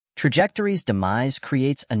Trajectory's demise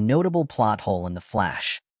creates a notable plot hole in The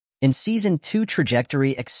Flash. In Season 2,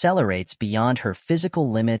 Trajectory accelerates beyond her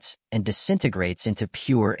physical limits and disintegrates into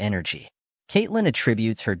pure energy. Caitlin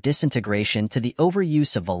attributes her disintegration to the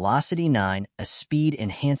overuse of Velocity 9, a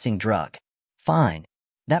speed-enhancing drug. Fine,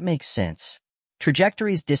 that makes sense.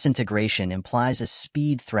 Trajectory's disintegration implies a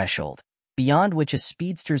speed threshold, beyond which a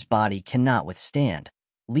speedster's body cannot withstand,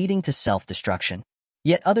 leading to self-destruction.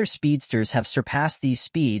 Yet other speedsters have surpassed these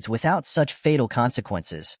speeds without such fatal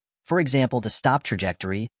consequences. For example, to stop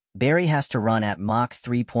Trajectory, Barry has to run at Mach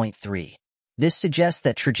 3.3. This suggests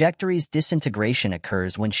that Trajectory's disintegration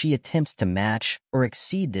occurs when she attempts to match or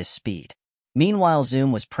exceed this speed. Meanwhile,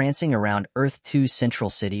 Zoom was prancing around Earth-2's Central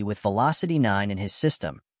City with Velocity 9 in his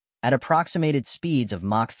system, at approximated speeds of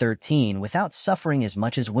Mach 13 without suffering as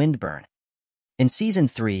much as windburn. In Season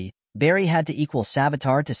 3, Barry had to equal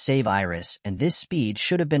Savitar to save Iris, and this speed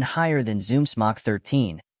should have been higher than Zoom's Mach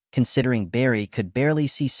 13, considering Barry could barely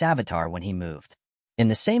see Savitar when he moved. In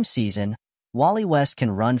the same season, Wally West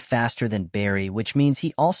can run faster than Barry, which means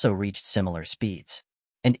he also reached similar speeds.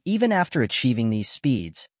 And even after achieving these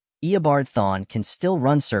speeds, Eobard Thawne can still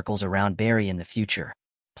run circles around Barry in the future.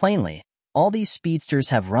 Plainly, all these speedsters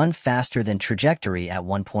have run faster than Trajectory at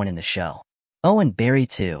one point in the show. Oh, and Barry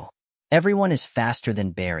too. Everyone is faster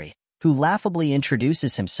than Barry, who laughably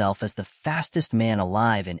introduces himself as the fastest man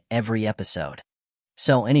alive in every episode.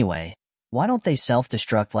 So anyway, why don't they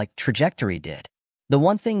self-destruct like Trajectory did? The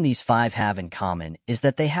one thing these five have in common is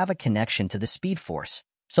that they have a connection to the Speed Force,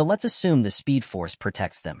 so let's assume the Speed Force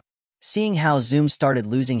protects them. Seeing how Zoom started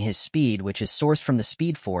losing his speed, which is sourced from the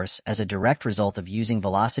Speed Force as a direct result of using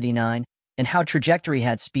Velocity 9, and how Trajectory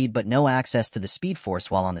had speed but no access to the Speed Force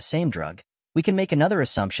while on the same drug, we can make another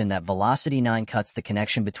assumption that Velocity 9 cuts the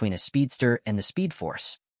connection between a speedster and the Speed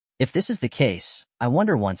Force. If this is the case, I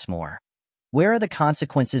wonder once more, where are the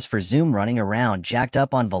consequences for Zoom running around jacked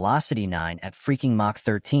up on Velocity 9 at freaking Mach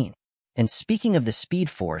 13? And speaking of the Speed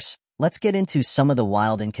Force, let's get into some of the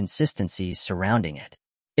wild inconsistencies surrounding it.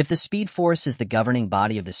 If the Speed Force is the governing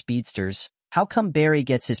body of the speedsters, how come Barry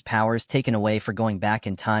gets his powers taken away for going back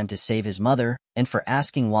in time to save his mother and for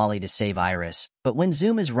asking Wally to save Iris, but when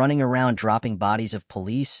Zoom is running around dropping bodies of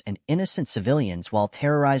police and innocent civilians while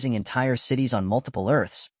terrorizing entire cities on multiple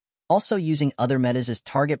Earths, also using other metas as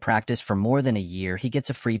target practice for more than a year, he gets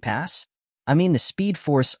a free pass? I mean, the Speed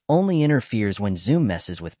Force only interferes when Zoom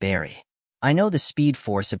messes with Barry. I know the Speed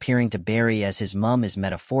Force appearing to Barry as his mum is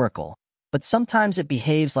metaphorical, but sometimes it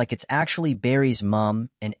behaves like it's actually Barry's mum,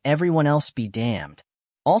 and everyone else be damned.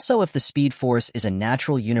 Also, if the Speed Force is a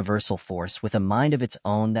natural universal force with a mind of its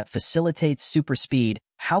own that facilitates super speed,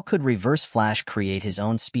 how could Reverse Flash create his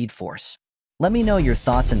own Speed Force? Let me know your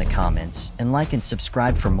thoughts in the comments, and like and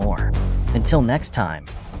subscribe for more. Until next time,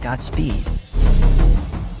 Godspeed.